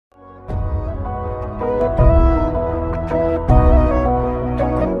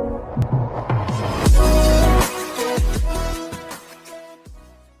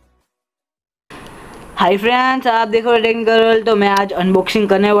Hi friends, आप देखो technical girl. तो मैं आज अनबॉक्सिंग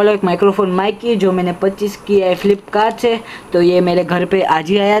करने वाला हूँ एक माइक्रोफोन माइक की, जो मैंने 25 की है फ्लिपकार्ट से। तो ये मेरे घर पे आज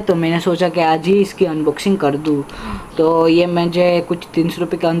ही आया, तो मैंने सोचा कि आज ही इसकी अनबॉक्सिंग कर दूँ। तो ये मुझे कुछ 300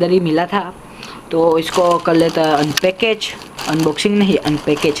 रुपये के अंदर ही मिला था, तो इसको कर लेता है अनपैकेज। अनबॉक्सिंग नहीं,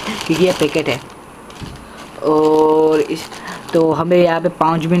 अनपैकेज, क्योंकि ये पैकेट है। और इस तो हमें यहाँ पे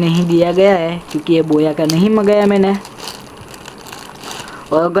पाउच भी नहीं दिया गया है, क्योंकि ये बोया का नहीं मंगाया मैंने।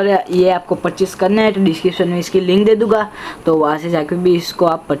 और अगर ये आपको परचेस करना है तो डिस्क्रिप्शन में इसकी लिंक दे दूँगा, तो वहाँ से जाकर भी इसको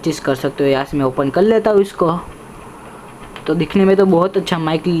आप परचेस कर सकते हो। यहाँ से मैं ओपन कर लेता हूँ इसको। तो दिखने में तो बहुत अच्छा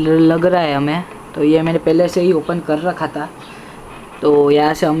माइक लग रहा है हमें। तो ये मैंने पहले से ही ओपन कर रखा था। तो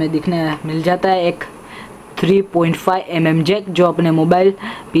यहाँ से हमें दिखने मिल जाता है एक 3.5 mm जैक, जो अपने मोबाइल,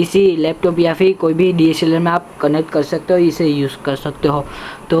 पीसी, लैपटॉप या फिर कोई भी DSLR में आप कनेक्ट कर सकते हो, इसे यूज़ कर सकते हो।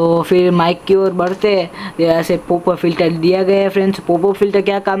 तो फिर माइक की ओर बढ़ते हैं। यहाँ से पॉपअप फिल्टर दिया गया है फ्रेंड्स। पॉपअप फिल्टर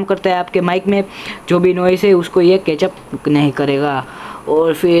क्या काम करता है, आपके माइक में जो भी नॉइस है उसको ये कैचअप नहीं करेगा।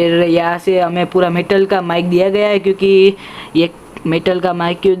 और फिर यहाँ से हमें पूरा मेटल का माइक दिया गया है, क्योंकि ये मेटल का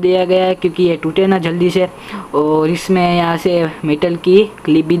माइक क्यों दिया गया है, क्योंकि ये टूटे ना जल्दी से। और इसमें यहाँ से मेटल की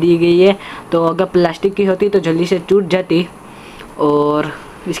क्लिप भी दी गई है, तो अगर प्लास्टिक की होती तो जल्दी से टूट जाती। और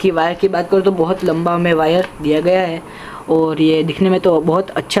इसकी वायर की बात करूँ तो बहुत लंबा हमें वायर दिया गया है, और ये दिखने में तो बहुत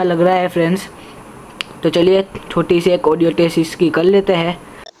अच्छा लग रहा है फ्रेंड्स। तो चलिए छोटी सी एक ऑडियो टेस्ट इसकी कर लेते हैं।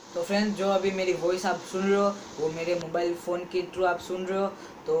 तो फ्रेंड्स, जो अभी मेरी वॉइस आप सुन रहे हो वो मेरे मोबाइल फ़ोन के थ्रू आप सुन रहे हो।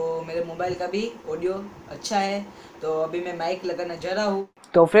 तो मेरे मोबाइल का भी ऑडियो अच्छा है। तो अभी मैं माइक लगाना जा रहा हूँ।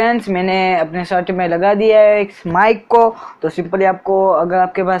 तो फ्रेंड्स, मैंने अपने शर्ट में लगा दिया है इस माइक को। तो सिंपली आपको, अगर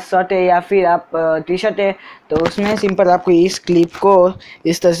आपके पास शर्ट है या फिर आप टी शर्ट है, तो उसमें सिंपल आपको इस क्लिप को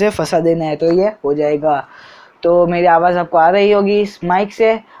इस तरह से फंसा देना है, तो ये हो जाएगा। तो मेरी आवाज़ आपको आ रही होगी इस माइक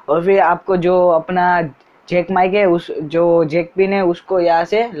से। और फिर आपको जो अपना जैक माइक है, उस जो जैक पिन है उसको यहाँ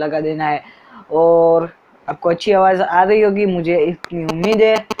से लगा देना है। और आपको अच्छी आवाज़ आ रही होगी, मुझे इतनी उम्मीद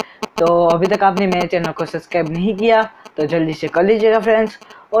है। तो अभी तक आपने मेरे चैनल को सब्सक्राइब नहीं किया तो जल्दी से कर लीजिएगा फ्रेंड्स।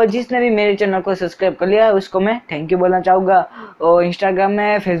 और जिसने भी मेरे चैनल को सब्सक्राइब कर लिया है उसको मैं थैंक यू बोलना चाहूँगा। और इंस्टाग्राम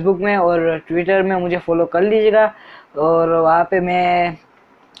में, फेसबुक में और ट्विटर में मुझे फॉलो कर लीजिएगा। और वहाँ पे मैं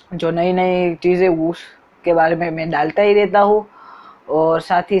जो नई नई चीज़ें उसके बारे में मैं डालता ही रहता हूँ। और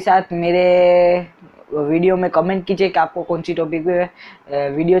साथ ही साथ मेरे वीडियो में कमेंट कीजिए कि आपको कौन सी टॉपिक पे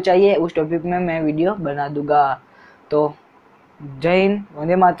वीडियो चाहिए, उस टॉपिक में मैं वीडियो बना दूंगा। तो जय Hind,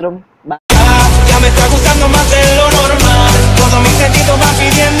 Vande Mataram. Ya me está gustando más de lo normal, todos mis sentidos van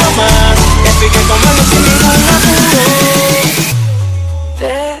pidiendo más, estoy que tomando sin ningún apuro.